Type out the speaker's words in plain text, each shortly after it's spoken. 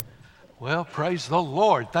Well, praise the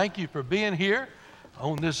Lord. Thank you for being here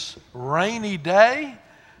on this rainy day.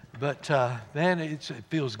 But man, it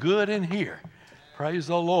feels good in here. Praise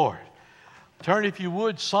the Lord. Turn, if you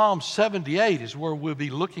would, Psalm 78 is where we'll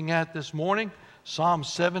be looking at this morning. Psalm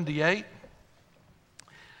 78.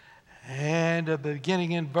 And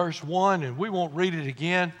beginning in verse 1, and we won't read it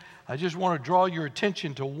again. I just want to draw your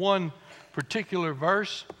attention to one particular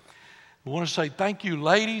verse. I want to say thank you,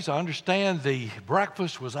 ladies. I understand the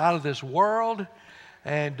breakfast was out of this world.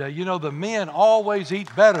 And, the men always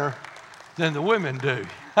eat better than the women do.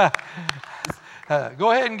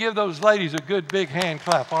 Go ahead and give those ladies a good big hand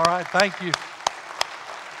clap, all right? Thank you.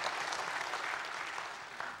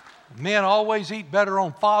 Men always eat better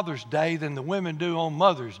on Father's Day than the women do on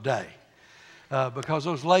Mother's Day. Because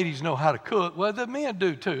those ladies know how to cook. Well, the men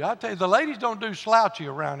do too. I tell you, the ladies don't do slouchy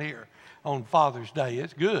around here on Father's Day.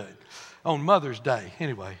 It's good. On Mother's Day.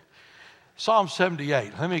 Anyway, Psalm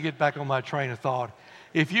 78. Let me get back on my train of thought.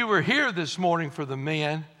 If you were here this morning for the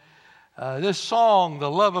men, this song,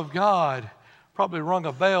 The Love of God, probably rung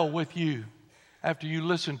a bell with you after you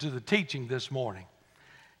listened to the teaching this morning.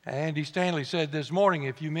 Andy Stanley said this morning,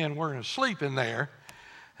 if you men weren't asleep in there,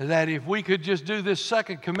 that if we could just do this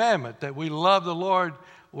second commandment, that we love the Lord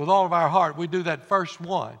with all of our heart, we do that first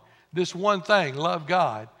one, this one thing, love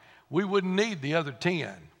God, we wouldn't need the other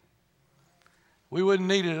 10. We wouldn't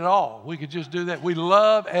need it at all. We could just do that. We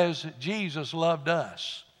love as Jesus loved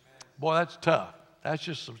us. Boy, that's tough. That's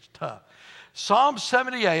just tough. Psalm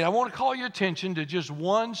 78, I want to call your attention to just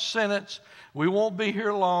one sentence. We won't be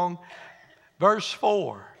here long. Verse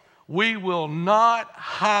 4, we will not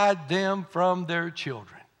hide them from their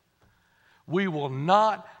children. We will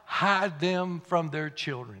not hide them from their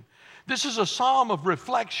children. This is a psalm of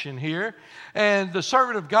reflection here, and the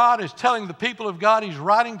servant of God is telling the people of God, he's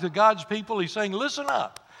writing to God's people, he's saying, listen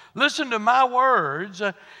up, listen to my words,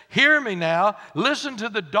 hear me now, listen to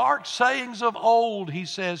the dark sayings of old, he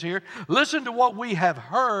says here, listen to what we have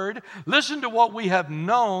heard, listen to what we have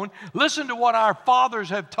known, listen to what our fathers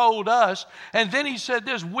have told us, and then he said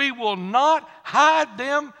this, we will not hide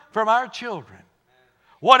them from our children.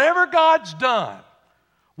 Whatever God's done,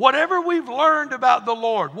 whatever we've learned about the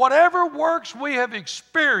Lord, whatever works we have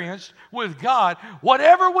experienced with God,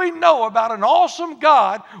 whatever we know about an awesome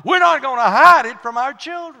God, we're not going to hide it from our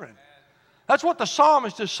children. That's what the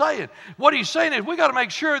psalmist is saying. What he's saying is we got to make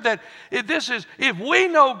sure that if we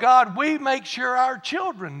know God, we make sure our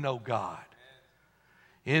children know God.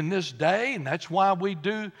 In this day, and that's why we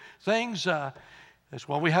do things, that's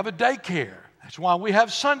why we have a daycare. That's why we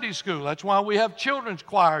have Sunday school. That's why we have children's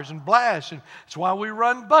choirs and blasts. And that's why we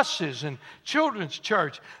run buses and children's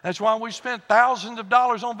church. That's why we spent thousands of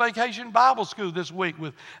dollars on Vacation Bible School this week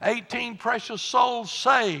with 18 precious souls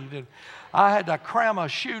saved. And I had to cram a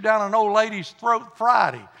shoe down an old lady's throat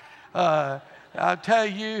Friday. I tell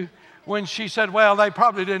you, when she said, well, they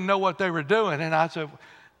probably didn't know what they were doing. And I said,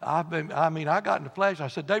 I got in the flesh. I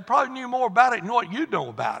said, they probably knew more about it than what you know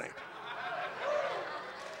about it.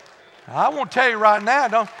 I want to tell you right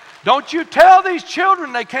now, don't you tell these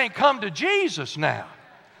children they can't come to Jesus now.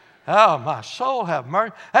 Oh, my soul have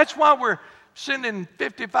mercy. That's why we're sending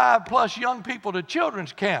 55 plus young people to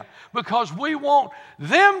children's camp, because we want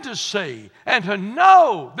them to see and to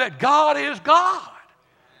know that God is God.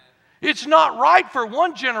 It's not right for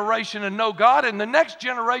one generation to know God and the next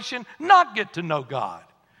generation not get to know God.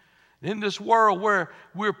 In this world where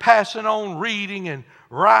we're passing on reading and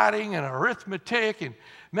writing and arithmetic, and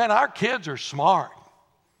man, our kids are smart.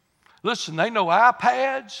 Listen, they know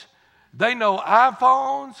iPads, they know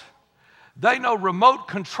iPhones, they know remote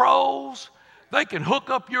controls, they can hook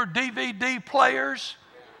up your DVD players.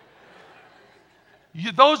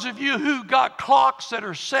 Those of you who got clocks that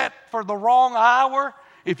are set for the wrong hour,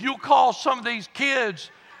 if you call some of these kids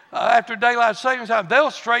after daylight savings time, they'll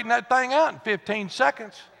straighten that thing out in 15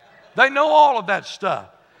 seconds. They know all of that stuff.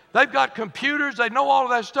 They've got computers. They know all of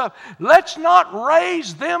that stuff. Let's not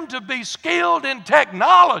raise them to be skilled in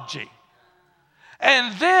technology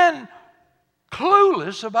and then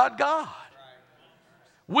clueless about God.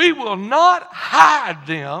 We will not hide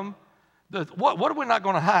them. What are we not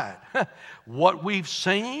going to hide? What we've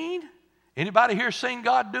seen. Anybody here seen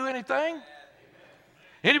God do anything?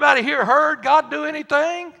 Anybody here heard God do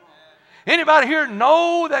anything? Anybody here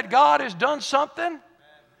know that God has done something?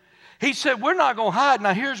 He said, we're not going to hide.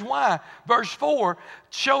 Now, here's why. Verse 4,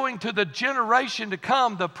 showing to the generation to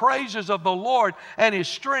come the praises of the Lord and His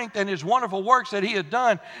strength and His wonderful works that He had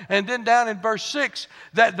done. And then down in verse 6,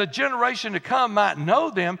 that the generation to come might know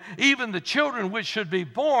them, even the children which should be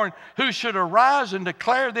born, who should arise and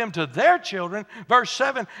declare them to their children. Verse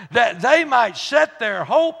 7, that they might set their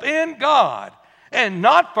hope in God and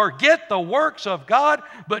not forget the works of God,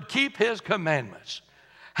 but keep His commandments.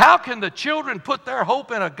 How can the children put their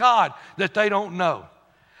hope in a God that they don't know?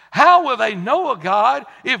 How will they know a God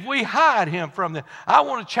if we hide Him from them? I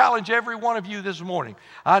want to challenge every one of you this morning.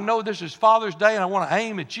 I know this is Father's Day, and I want to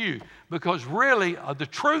aim at you because really the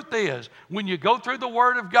truth is when you go through the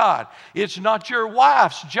Word of God, it's not your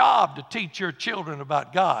wife's job to teach your children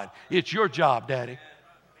about God. It's your job, Daddy.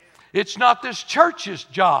 It's not this church's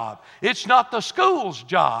job. It's not the school's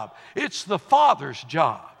job. It's the Father's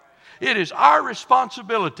job. It is our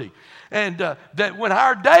responsibility. And that when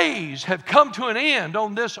our days have come to an end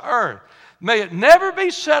on this earth, may it never be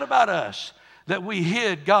said about us that we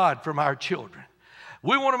hid God from our children.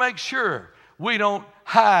 We want to make sure we don't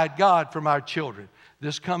hide God from our children.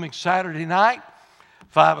 This coming Saturday night,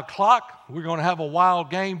 5 o'clock, we're going to have a wild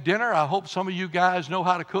game dinner. I hope some of you guys know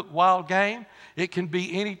how to cook wild game. It can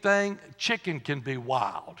be anything. Chicken can be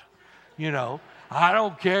wild. You know, I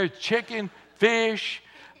don't care. Chicken, fish,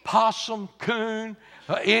 possum, coon,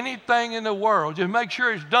 anything in the world. Just make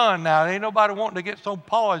sure it's done now. Ain't nobody wanting to get some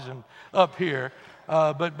poison up here.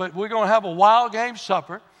 But we're going to have a wild game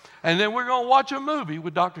supper. And then we're going to watch a movie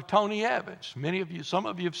with Dr. Tony Evans. Some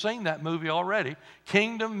of you have seen that movie already,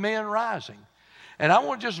 Kingdom Men Rising. And I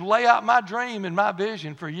want to just lay out my dream and my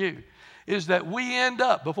vision for you, is that we end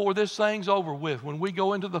up, before this thing's over with, when we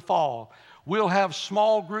go into the fall, we'll have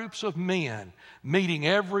small groups of men meeting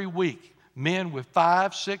every week, men with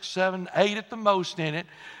 5, 6, 7, 8 at the most in it,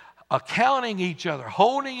 accounting each other,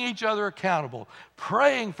 holding each other accountable,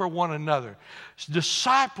 praying for one another,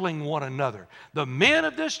 discipling one another. The men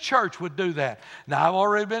of this church would do that. Now, I've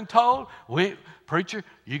already been told, preacher,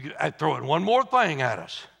 you throwing one more thing at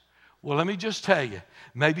us. Well, let me just tell you,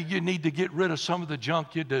 maybe you need to get rid of some of the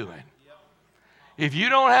junk you're doing. If you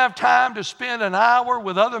don't have time to spend an hour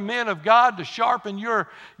with other men of God to sharpen your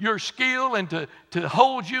skill and to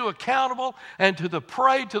hold you accountable and to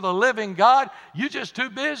pray to the living God, you're just too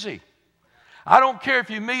busy. I don't care if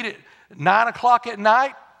you meet at 9 o'clock at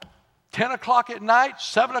night, 10 o'clock at night,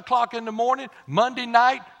 7 o'clock in the morning, Monday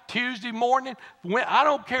night, Tuesday morning. I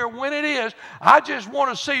don't care when it is. I just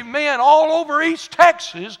want to see men all over East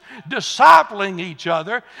Texas discipling each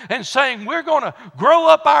other and saying we're going to grow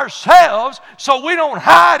up ourselves so we don't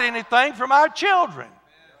hide anything from our children.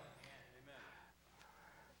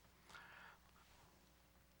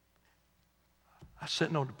 I was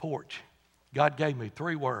sitting on the porch. God gave me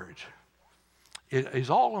 3 words. It is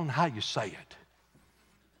all on how you say it.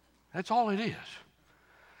 That's all it is.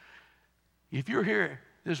 If you're here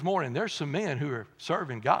this morning, there's some men who are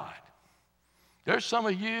serving God. There's some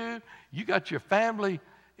of you got your family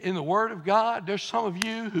in the Word of God. There's some of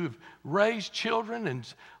you who've raised children, and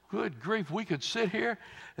good grief, we could sit here.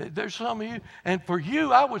 There's some of you, and for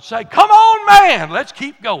you, I would say, come on, man, let's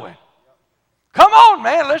keep going. Come on,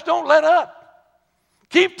 man, let's don't let up.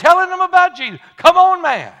 Keep telling them about Jesus. Come on,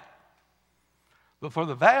 man. But for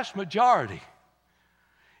the vast majority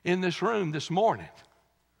in this room this morning,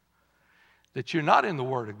 that you're not in the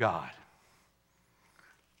Word of God.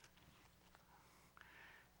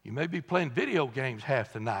 You may be playing video games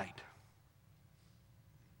half the night.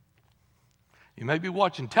 You may be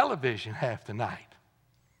watching television half the night.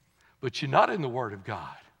 But you're not in the Word of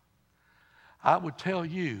God. I would tell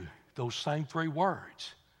you those same 3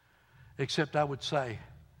 words, except I would say,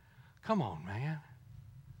 come on, man.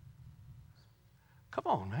 Come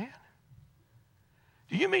on, man.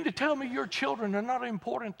 Do you mean to tell me your children are not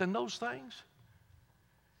important than those things?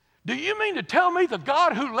 Do you mean to tell me the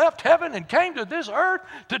God who left heaven and came to this earth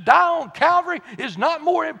to die on Calvary is not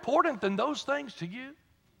more important than those things to you?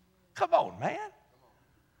 Come on, man.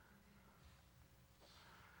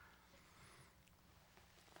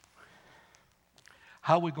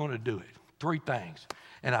 How are we going to do it? 3 things.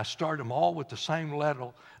 And I started them all with the same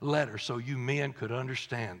letter so you men could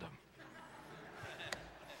understand them.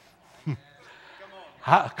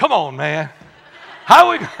 Come on, man. How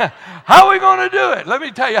are we going to do it? Let me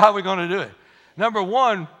tell you how we're going to do it. Number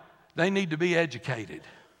 1, they need to be educated.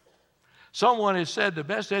 Someone has said the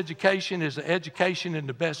best education is the education in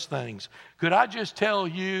the best things. Could I just tell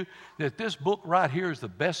you that this book right here is the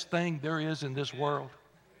best thing there is in this world?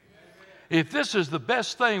 If this is the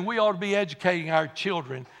best thing, we ought to be educating our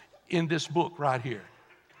children in this book right here.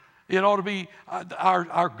 It ought to be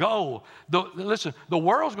our goal. Listen, the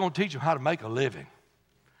world's going to teach them how to make a living.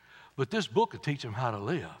 But this book will teach them how to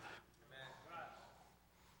live.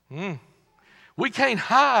 We can't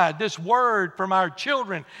hide this word from our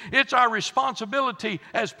children. It's our responsibility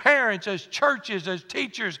as parents, as churches, as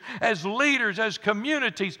teachers, as leaders, as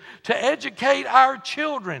communities to educate our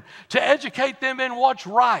children, to educate them in what's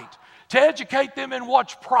right, to educate them in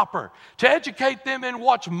what's proper, to educate them in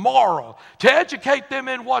what's moral, to educate them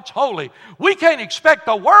in what's holy. We can't expect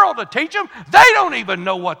the world to teach them. They don't even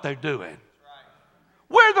know what they're doing.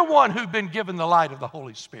 We're the one who've been given the light of the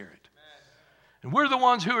Holy Spirit. And we're the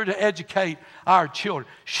ones who are to educate our children.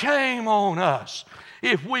 Shame on us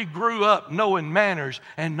if we grew up knowing manners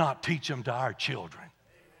and not teach them to our children.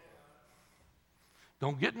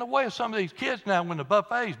 Don't get in the way of some of these kids now when the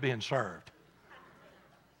buffet's being served.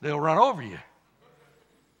 They'll run over you.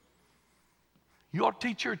 You ought to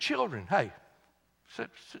teach your children, hey, sit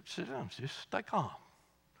down, just stay calm.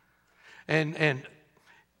 And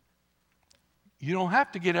you don't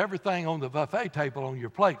have to get everything on the buffet table on your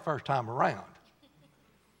plate first time around.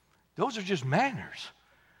 Those are just manners.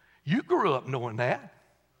 You grew up knowing that.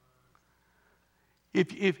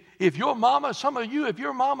 If your mama, some of you, if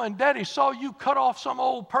your mama and daddy saw you cut off some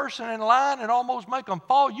old person in line and almost make them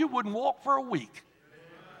fall, you wouldn't walk for a week.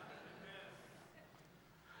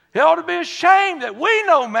 It ought to be a shame that we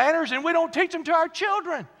know manners and we don't teach them to our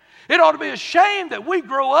children. It ought to be a shame that we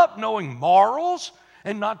grow up knowing morals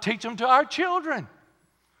and not teach them to our children.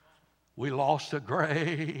 We lost a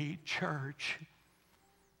great church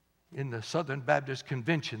in the Southern Baptist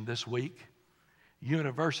Convention this week.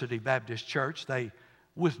 University Baptist Church. They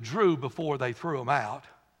withdrew before they threw them out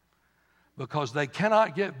because they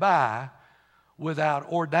cannot get by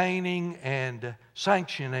without ordaining and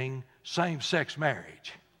sanctioning same-sex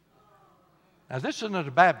marriage. Now, this isn't a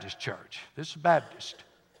Baptist church. This is Baptist.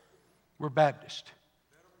 We're Baptist.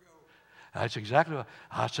 That's exactly what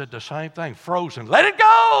I said. The same thing. Frozen. Let it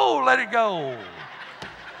go. Let it go.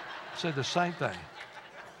 I said the same thing.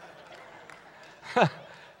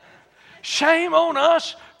 Shame on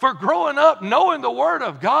us for growing up knowing the Word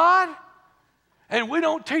of God, and we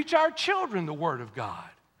don't teach our children the Word of God.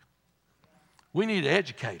 We need to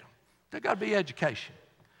educate them. There's got to be education.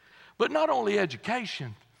 But not only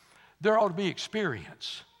education, there ought to be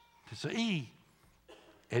experience. It's an E.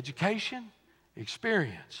 Education,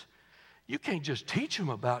 experience. You can't just teach them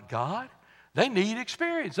about God. They need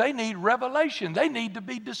experience. They need revelation. They need to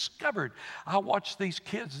be discovered. I watched these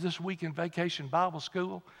kids this week in Vacation Bible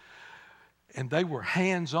School, and they were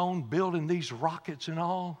hands-on building these rockets and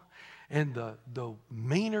all. And the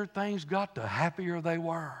meaner things got, the happier they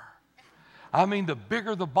were. I mean, the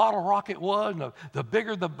bigger the bottle rocket was, and the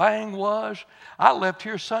bigger the bang was. I left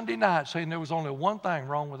here Sunday night saying there was only one thing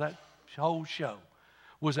wrong with that whole show,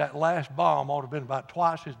 was that last bomb ought to have been about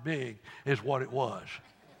twice as big as what it was.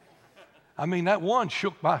 I mean, that one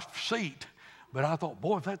shook my seat, but I thought,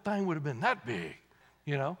 boy, if that thing would have been that big,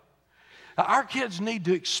 you know. Our kids need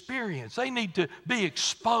to experience. They need to be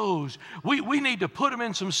exposed. We need to put them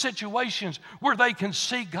in some situations where they can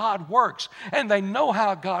see God works and they know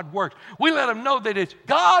how God works. We let them know that it's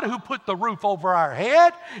God who put the roof over our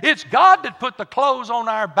head. It's God that put the clothes on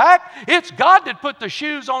our back. It's God that put the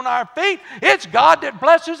shoes on our feet. It's God that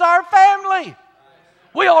blesses our family.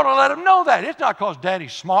 We ought to let them know that. It's not because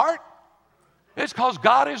Daddy's smart. It's because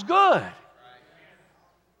God is good.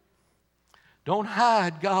 Don't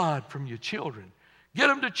hide God from your children. Get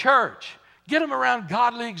them to church. Get them around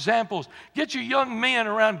godly examples. Get your young men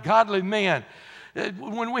around godly men.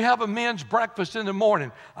 When we have a men's breakfast in the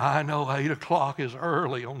morning, I know 8 o'clock is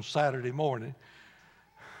early on Saturday morning.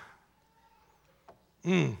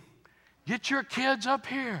 Get your kids up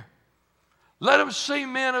here. Let them see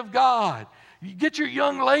men of God. Get your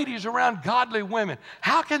young ladies around godly women.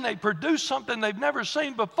 How can they produce something they've never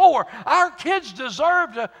seen before? Our kids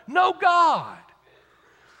deserve to know God.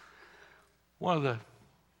 I'm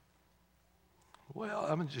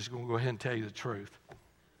just going to go ahead and tell you the truth.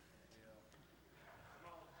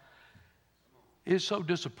 It's so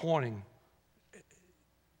disappointing,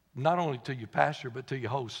 not only to your pastor, but to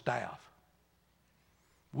your whole staff.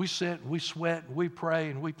 We sit, we sweat, we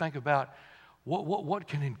pray, and we think about what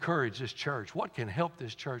can encourage this church? What can help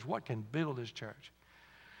this church? What can build this church?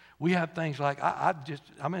 We have things like, I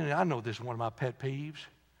know this is one of my pet peeves,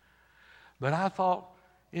 but I thought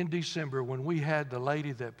in December when we had the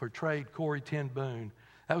lady that portrayed Corrie ten Boom,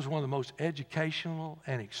 that was one of the most educational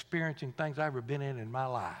and experiencing things I've ever been in my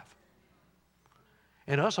life.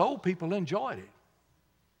 And us old people enjoyed it.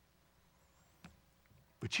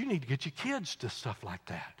 But you need to get your kids to stuff like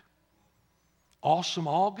that. Awesome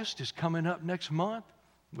August is coming up next month.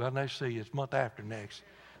 Well, let's see, it's month after next.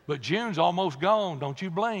 But June's almost gone. Don't you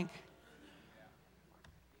blink.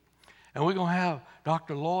 And we're going to have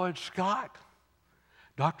Dr. Lloyd Scott,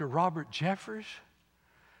 Dr. Robert Jeffers,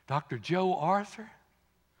 Dr. Joe Arthur.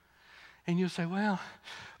 And you'll say, well,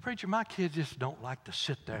 preacher, my kids just don't like to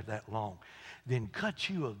sit there that long. Then cut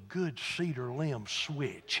you a good cedar limb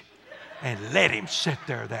switch and let him sit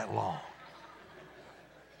there that long.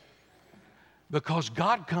 Because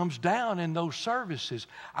God comes down in those services.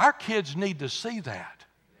 Our kids need to see that.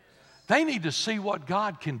 They need to see what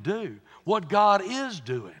God can do, what God is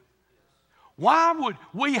doing. Why would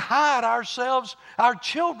we hide ourselves, our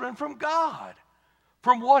children, from God,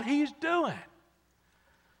 from what He's doing?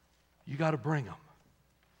 You got to bring them.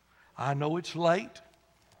 I know it's late,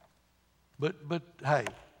 but hey,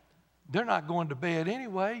 they're not going to bed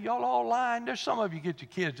anyway. Y'all all lying. There's some of you get your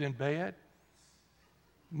kids in bed.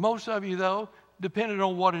 Most of you, though, depending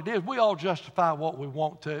on what it is, we all justify what we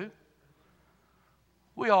want to.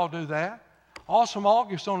 We all do that. Awesome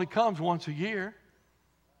August only comes once a year.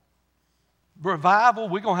 Revival,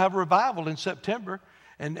 we're going to have a revival in September.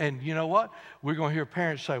 And you know what? We're going to hear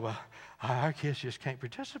parents say, well, our kids just can't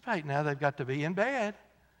participate now. They've got to be in bed.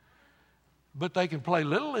 But they can play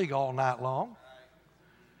Little League all night long.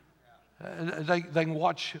 They can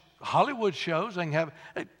watch Hollywood shows. They can have...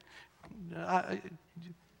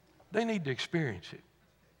 They need to experience it.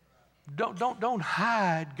 Don't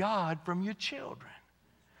hide God from your children.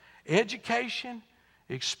 Education,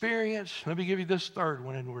 experience. Let me give you this third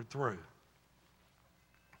one and we're through.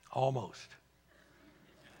 Almost.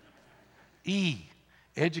 E,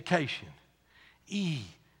 education. E,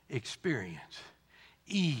 experience.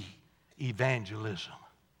 E, evangelism.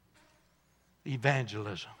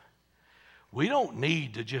 Evangelism. We don't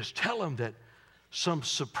need to just tell them that some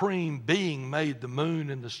supreme being made the moon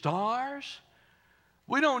and the stars.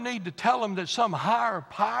 We don't need to tell them that some higher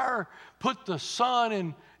power put the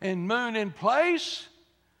sun and moon in place.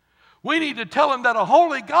 We need to tell them that a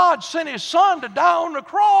holy God sent His Son to die on the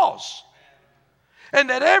cross. And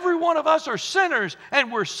that every one of us are sinners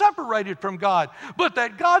and we're separated from God. But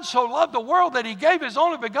that God so loved the world that He gave His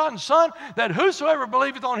only begotten Son, that whosoever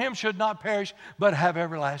believeth on Him should not perish but have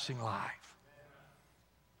everlasting life.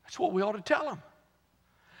 That's what we ought to tell them.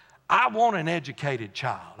 I want an educated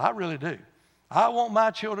child. I really do. I want my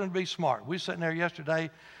children to be smart. We were sitting there yesterday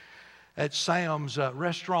at Sam's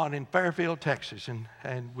restaurant in Fairfield, Texas,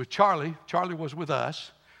 and with Charlie. Charlie was with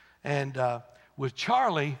us. And with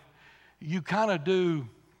Charlie, you kind of do,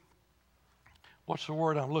 what's the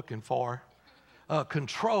word I'm looking for?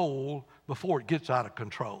 Control before it gets out of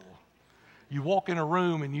control. You walk in a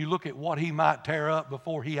room and you look at what he might tear up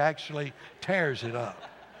before he actually tears it up.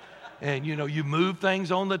 And, you know, you move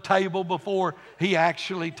things on the table before he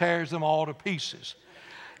actually tears them all to pieces.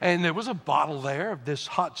 And there was a bottle there of this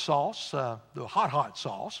hot sauce, the hot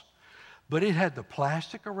sauce, but it had the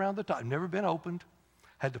plastic around the top. Never been opened.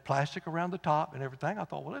 Had the plastic around the top and everything. I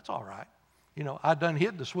thought, well, it's all right. You know, I done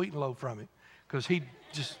hid the sweet and low from him because he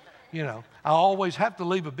just, you know, I always have to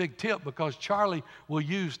leave a big tip because Charlie will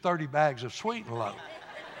use 30 bags of sweet and low.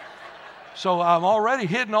 So I'm already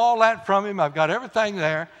hidden all that from him. I've got everything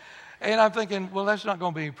there. And I'm thinking, well, that's not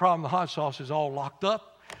going to be any problem. The hot sauce is all locked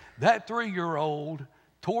up. That 3-year-old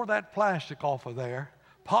tore that plastic off of there,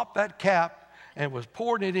 popped that cap, and was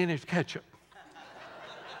pouring it in his ketchup.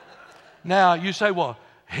 Now, you say, well,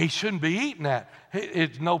 he shouldn't be eating that.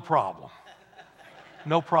 It's no problem.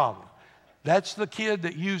 No problem. That's the kid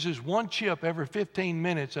that uses one chip every 15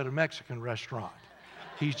 minutes at a Mexican restaurant.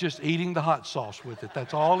 He's just eating the hot sauce with it.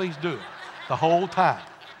 That's all he's doing the whole time.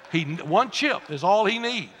 One chip is all he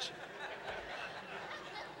needs.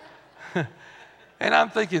 And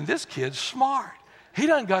I'm thinking, this kid's smart. He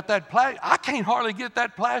done got that plastic. I can't hardly get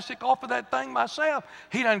that plastic off of that thing myself.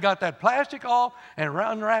 He done got that plastic off and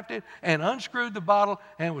unwrapped it and unscrewed the bottle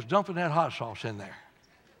and was dumping that hot sauce in there.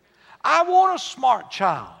 I want a smart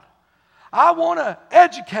child. I want an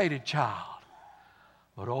educated child.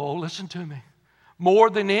 But oh, listen to me.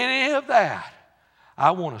 More than any of that,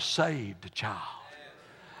 I want a saved child.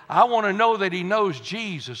 I want to know that he knows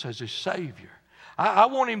Jesus as his Savior. I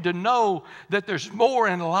want him to know that there's more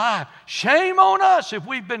in life. Shame on us if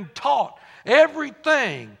we've been taught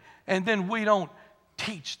everything and then we don't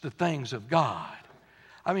teach the things of God.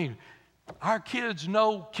 I mean, our kids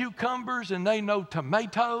know cucumbers and they know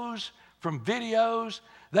tomatoes from videos.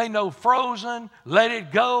 They know Frozen, Let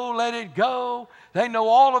It Go, Let It Go. They know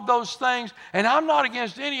all of those things. And I'm not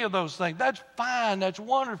against any of those things. That's fine. That's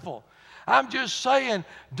wonderful. I'm just saying,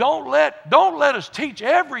 don't let us teach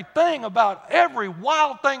everything about every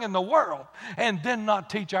wild thing in the world and then not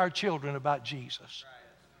teach our children about Jesus.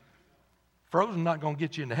 Frozen's not going to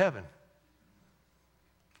get you into heaven.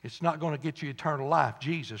 It's not going to get you eternal life.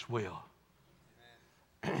 Jesus will.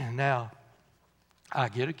 Now, I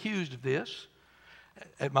get accused of this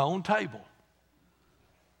at my own table.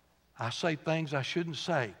 I say things I shouldn't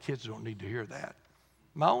say. Kids don't need to hear that.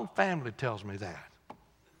 My own family tells me that.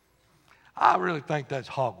 I really think that's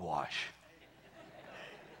hogwash.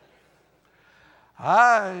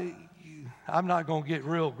 I'm not going to get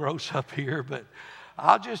real gross up here, but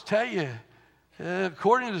I'll just tell you,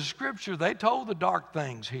 according to the Scripture, they told the dark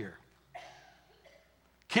things here.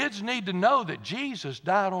 Kids need to know that Jesus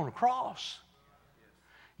died on a cross.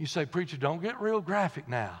 You say, preacher, don't get real graphic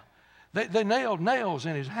now. They nailed nails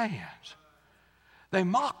in his hands. They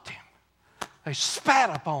mocked him. They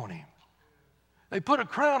spat upon him. They put a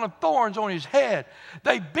crown of thorns on his head.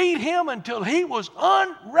 They beat him until he was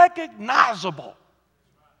unrecognizable.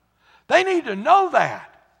 They need to know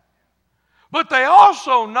that. But they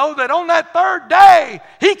also know that on that third day,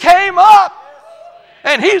 he came up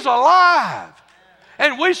and he's alive.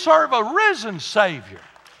 And we serve a risen Savior.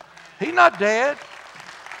 He's not dead.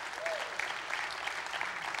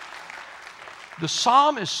 The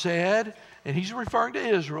psalmist said, and he's referring to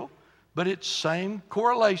Israel, but it's same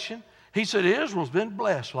correlation. He said, Israel's been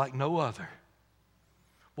blessed like no other.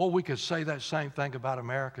 Well, we could say that same thing about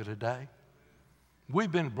America today.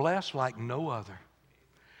 We've been blessed like no other.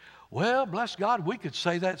 Well, bless God, we could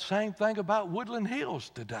say that same thing about Woodland Hills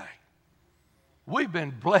today. We've been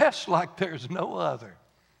blessed like there's no other.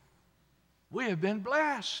 We have been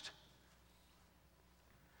blessed.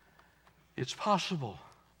 It's possible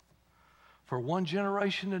for one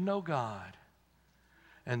generation to know God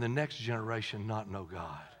and the next generation not know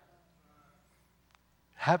God.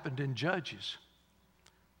 Happened in Judges.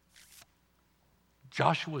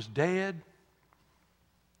 Joshua's dead.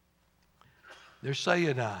 They're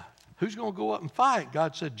saying, who's going to go up and fight?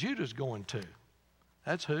 God said, Judah's going to.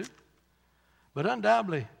 That's who. But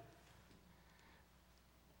undoubtedly,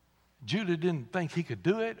 Judah didn't think he could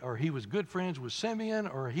do it, or he was good friends with Simeon,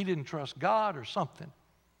 or he didn't trust God or something.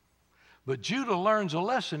 But Judah learns a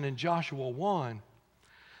lesson in Joshua 1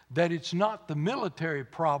 that it's not the military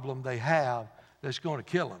problem they have that's going to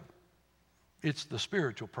kill them. It's the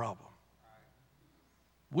spiritual problem.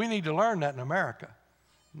 We need to learn that in America.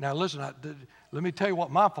 Now listen, let me tell you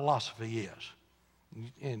what my philosophy is.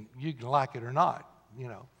 And you can like it or not. You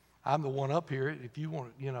know, I'm the one up here if you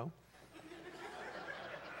want to, you know.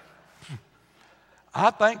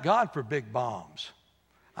 I thank God for big bombs.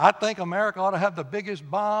 I think America ought to have the biggest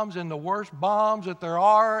bombs and the worst bombs that there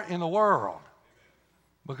are in the world.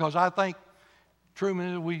 Because I think,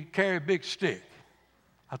 Truman, we carry a big stick.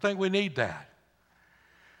 I think we need that.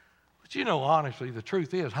 But you know, honestly, the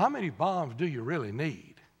truth is, how many bombs do you really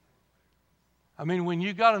need? I mean, when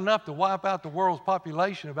you got enough to wipe out the world's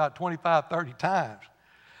population about 25, 30 times,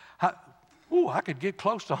 I could get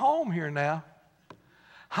close to home here now.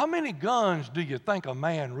 How many guns do you think a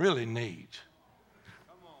man really needs?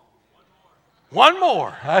 One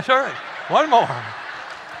more. That's right. One more.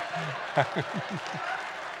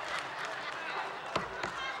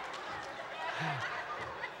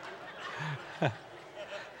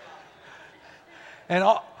 And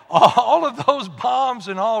all of those bombs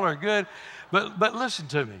and all are good. But listen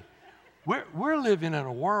to me. We're living in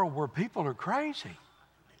a world where people are crazy.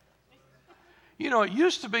 You know, it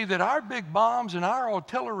used to be that our big bombs and our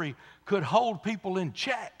artillery could hold people in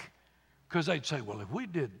check. Because they'd say, well, if we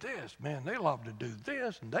did this, man, they love to do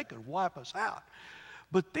this, and they could wipe us out.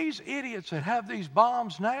 But these idiots that have these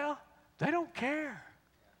bombs now, they don't care.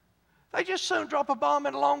 They just soon drop a bomb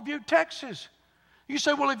in Longview, Texas. You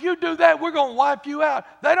say, well, if you do that, we're going to wipe you out.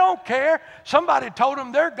 They don't care. Somebody told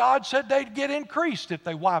them their God said they'd get increased if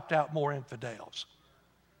they wiped out more infidels.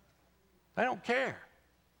 They don't care.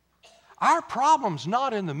 Our problem's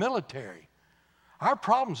not in the military. Our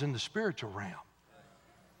problem's in the spiritual realm.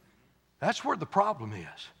 That's where the problem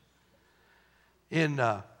is.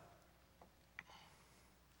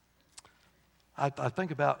 I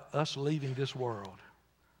think about us leaving this world.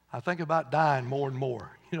 I think about dying more and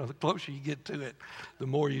more. You know, the closer you get to it, the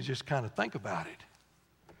more you just kind of think about it.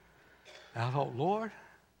 And I thought, Lord,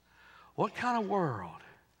 what kind of world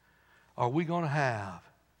are we going to have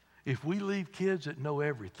if we leave kids that know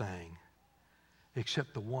everything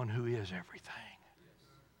except the one who is everything?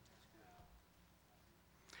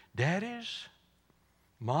 Daddies,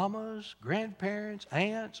 mamas, grandparents,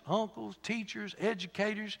 aunts, uncles, teachers,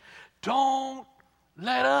 educators, don't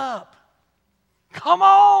let up. Come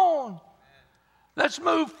on. Let's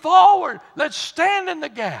move forward. Let's stand in the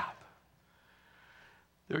gap.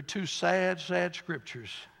 There are two sad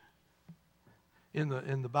scriptures in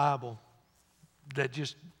the Bible that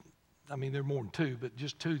just, I mean, there are more than two, but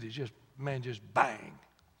just two that just bang.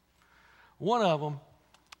 One of them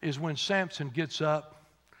is when Samson gets up,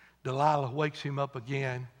 Delilah wakes him up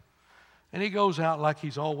again, and he goes out like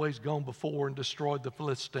he's always gone before and destroyed the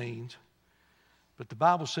Philistines. But the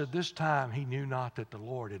Bible said this time he knew not that the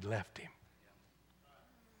Lord had left him.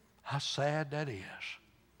 How sad that is,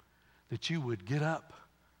 that you would get up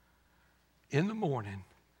in the morning,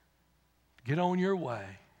 get on your way,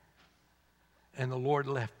 and the Lord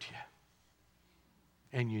left you,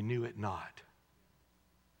 and you knew it not.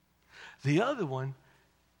 The other one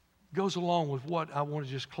goes along with what I want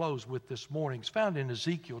to just close with this morning. It's found in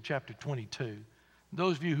Ezekiel chapter 22.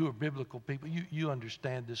 Those of you who are biblical people, you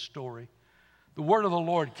understand this story. The word of the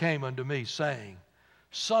Lord came unto me, saying,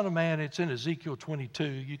 Son of man, it's in Ezekiel 22.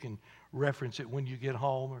 You can reference it when you get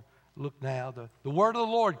home or look now. The word of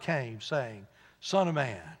the Lord came, saying, Son of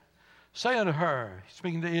man, say unto her,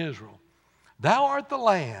 speaking to Israel, Thou art the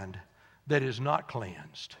land that is not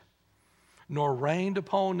cleansed, nor rained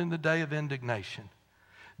upon in the day of indignation.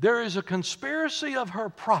 There is a conspiracy of her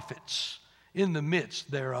prophets in the midst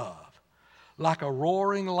thereof. Like a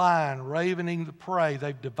roaring lion ravening the prey,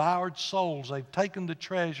 they've devoured souls, they've taken the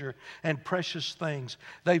treasure and precious things.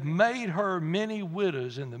 They've made her many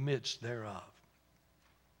widows in the midst thereof.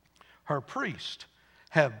 Her priests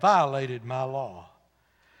have violated my law.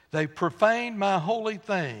 They've profaned my holy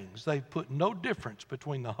things. They've put no difference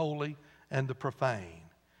between the holy and the profane.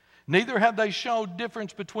 Neither have they showed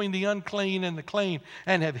difference between the unclean and the clean,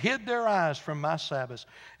 and have hid their eyes from my Sabbaths,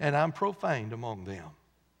 and I'm profaned among them.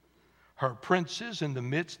 Her princes in the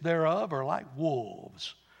midst thereof are like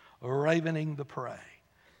wolves, ravening the prey,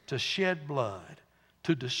 to shed blood,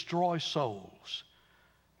 to destroy souls,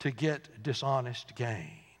 to get dishonest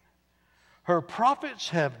gain. Her prophets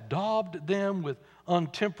have daubed them with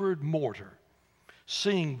untempered mortar,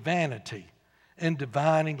 seeing vanity and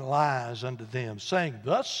divining lies unto them, saying,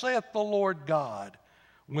 Thus saith the Lord God,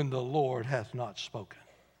 when the Lord hath not spoken.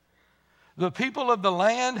 The people of the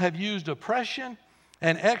land have used oppression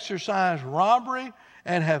and exercised robbery,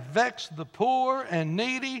 and have vexed the poor and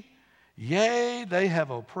needy. Yea, they have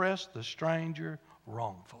oppressed the stranger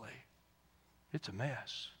wrongfully. It's a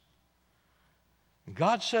mess. And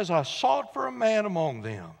God says, I sought for a man among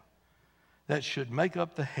them that should make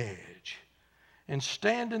up the hedge and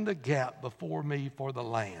stand in the gap before me for the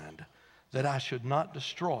land, that I should not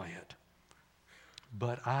destroy it.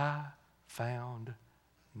 But I found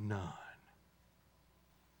none.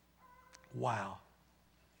 Wow.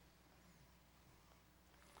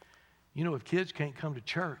 You know, if kids can't come to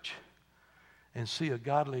church and see a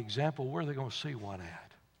godly example, where are they going to see one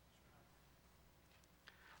at?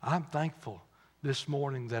 I'm thankful this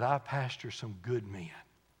morning that I pastor some good men.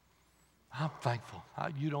 I'm thankful.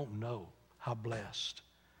 You don't know how blessed.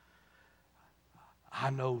 I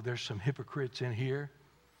know there's some hypocrites in here.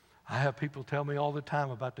 I have people tell me all the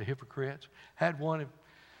time about the hypocrites. Had one,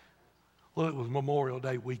 well, it was Memorial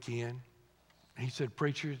Day weekend. He said,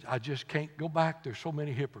 Preacher, I just can't go back. There's so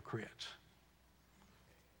many hypocrites.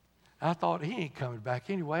 I thought, he ain't coming back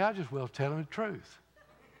anyway. I just will tell him the truth.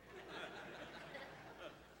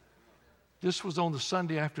 This was on the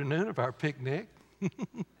Sunday afternoon of our picnic.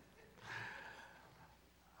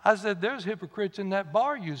 I said, there's hypocrites in that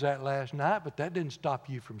bar you was at last night, but that didn't stop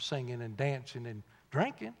you from singing and dancing and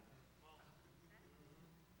drinking.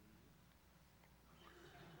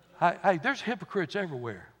 Hey, there's hypocrites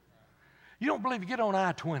everywhere. You don't believe, you get on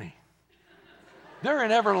I-20. They're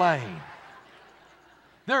in every lane.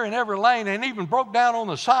 They're in every lane, and even broke down on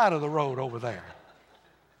the side of the road over there.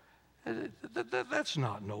 That's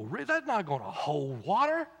not going to hold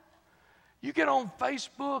water. You get on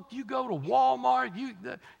Facebook, you go to Walmart,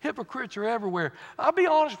 the hypocrites are everywhere. I'll be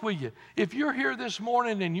honest with you. If you're here this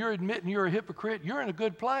morning and you're admitting you're a hypocrite, you're in a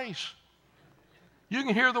good place. You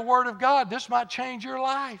can hear the word of God. This might change your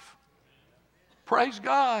life. Praise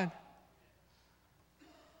God.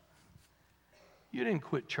 You didn't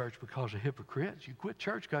quit church because of hypocrites. You quit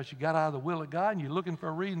church because you got out of the will of God and you're looking for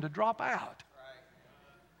a reason to drop out.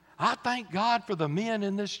 I thank God for the men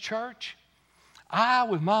in this church. I,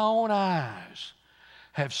 with my own eyes,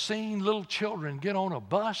 have seen little children get on a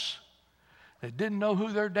bus that didn't know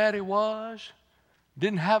who their daddy was,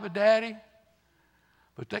 didn't have a daddy,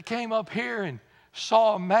 but they came up here and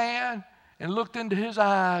saw a man and looked into his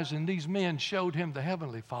eyes, and these men showed him the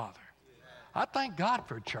Heavenly Father. I thank God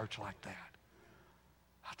for a church like that.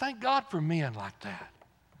 I thank God for men like that.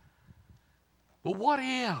 But what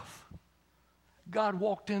if God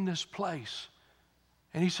walked in this place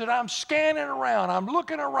and he said, I'm scanning around, I'm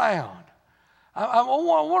looking around. I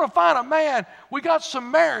want to find a man. We got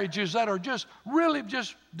some marriages that are just really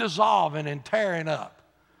just dissolving and tearing up.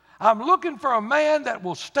 I'm looking for a man that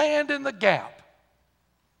will stand in the gap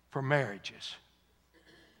for marriages.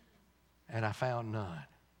 And I found none.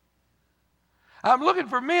 I'm looking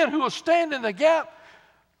for men who will stand in the gap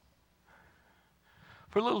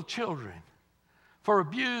for little children, for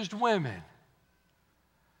abused women,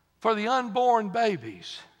 for the unborn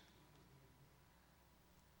babies.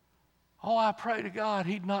 Oh, I pray to God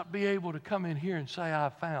he'd not be able to come in here and say, I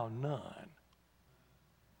found none.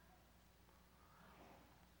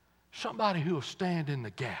 Somebody who will stand in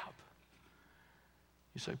the gap.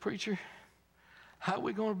 You say, preacher, how are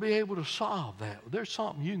we going to be able to solve that? Well, there's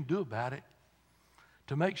something you can do about it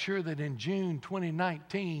to make sure that in June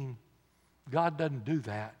 2019, God doesn't do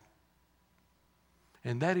that.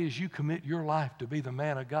 And that is you commit your life to be the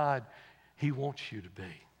man of God he wants you to be.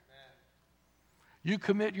 You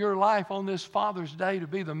commit your life on this Father's Day to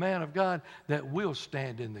be the man of God that will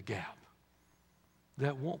stand in the gap,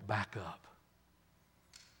 that won't back up,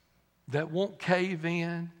 that won't cave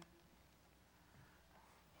in.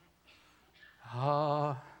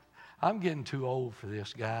 I'm getting too old for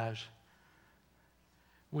this, guys.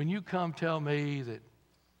 When you come tell me that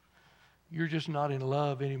you're just not in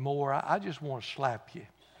love anymore, I just want to slap you.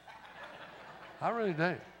 I really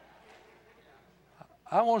do.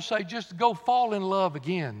 I want to say, just go fall in love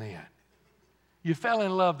again then. You fell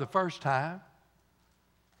in love the first time.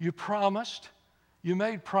 You promised. You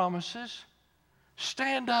made promises.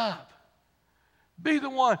 Stand up. Be the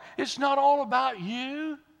one. It's not all about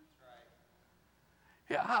you.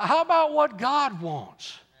 How about what God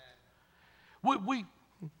wants? I'm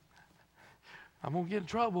going to get in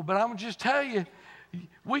trouble, but I'm going to just tell you,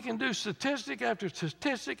 we can do statistic after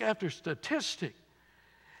statistic after statistic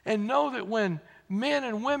and know that when men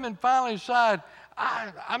and women finally decide,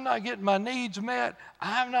 I'm not getting my needs met,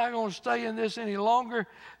 I'm not going to stay in this any longer,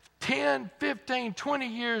 10, 15, 20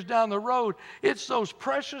 years down the road, it's those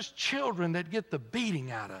precious children that get the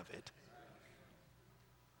beating out of it.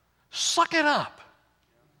 Suck it up.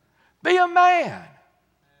 Be a man.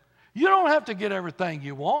 You don't have to get everything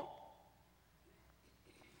you want.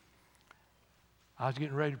 I was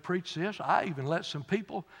getting ready to preach this. I even let some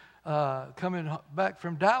people coming back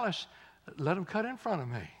from Dallas, let them cut in front of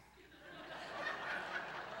me.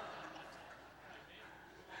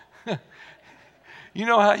 You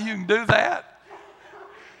know how you can do that?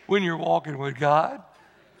 When you're walking with God.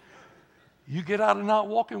 You get out of not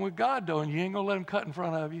walking with God, though, and you ain't going to let them cut in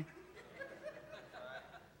front of you.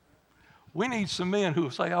 We need some men who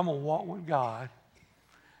will say, I'm going to walk with God.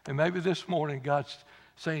 And maybe this morning God's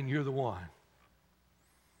saying, you're the one.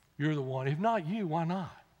 You're the one. If not you, why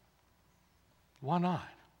not? Why not?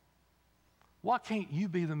 Why can't you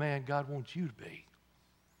be the man God wants you to be?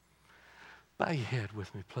 Bow your head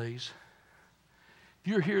with me, please. If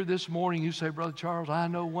you're here this morning, you say, Brother Charles, I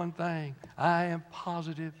know one thing. I am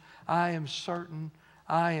positive, I am certain,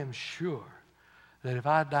 I am sure that if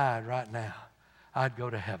I died right now, I'd go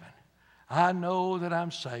to heaven. I know that I'm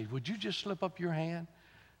saved. Would you just slip up your hand?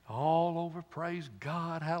 All over, praise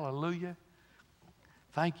God, hallelujah.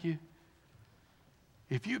 Thank you.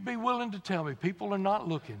 If you'd be willing to tell me, people are not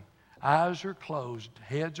looking, eyes are closed,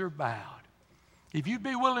 heads are bowed. If you'd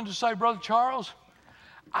be willing to say, Brother Charles,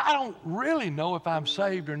 I don't really know if I'm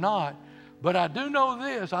saved or not, but I do know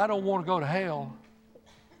this, I don't want to go to hell,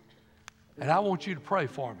 and I want you to pray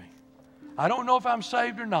for me. I don't know if I'm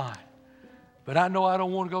saved or not, but I know I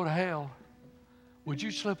don't want to go to hell. Would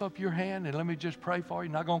you slip up your hand and let me just pray for you?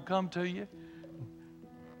 Not going to come to you.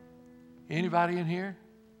 Anybody in here?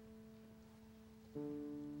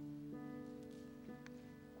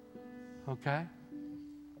 Okay.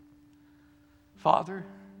 Father,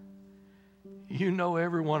 you know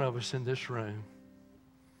every one of us in this room.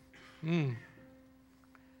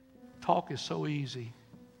 Talk is so easy.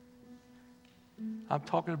 I'm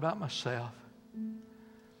talking about myself.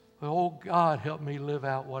 But oh, God, help me live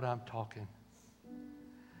out what I'm talking.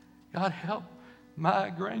 God, help my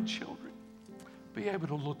grandchildren be able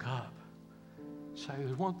to look up. Say,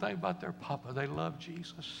 there's one thing about their papa. They love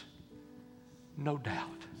Jesus. No doubt.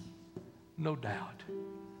 No doubt.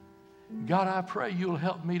 God, I pray you'll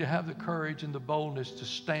help me to have the courage and the boldness to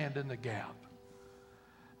stand in the gap.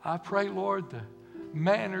 I pray, Lord, the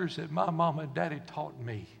manners that my mom and daddy taught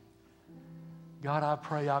me. God, I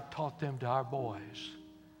pray I've taught them to our boys.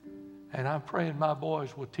 And I'm praying my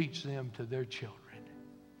boys will teach them to their children.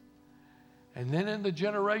 And then in the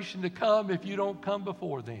generation to come, if you don't come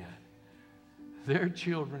before then, their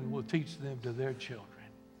children will teach them to their children.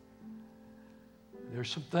 There's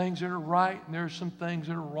some things that are right and there's some things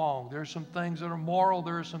that are wrong. There's some things that are moral.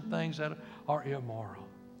 There are some things that are immoral.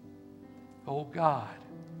 Oh God,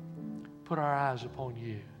 put our eyes upon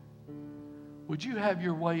you. Would you have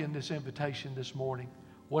your way in this invitation this morning?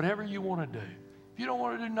 Whatever you want to do. If you don't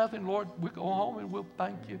want to do nothing, Lord, we'll go home and we'll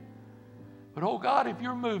thank you. But, oh, God, if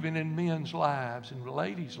you're moving in men's lives and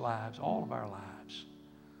ladies' lives, all of our lives,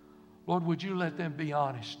 Lord, would you let them be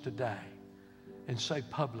honest today and say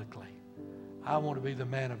publicly, I want to be the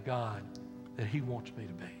man of God that he wants me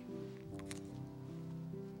to be.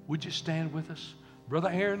 Would you stand with us? Brother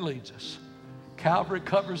Aaron leads us. Calvary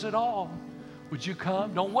covers it all. Would you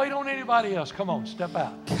come? Don't wait on anybody else. Come on, step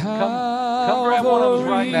out. Come grab one of us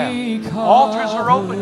right now. Altars are open.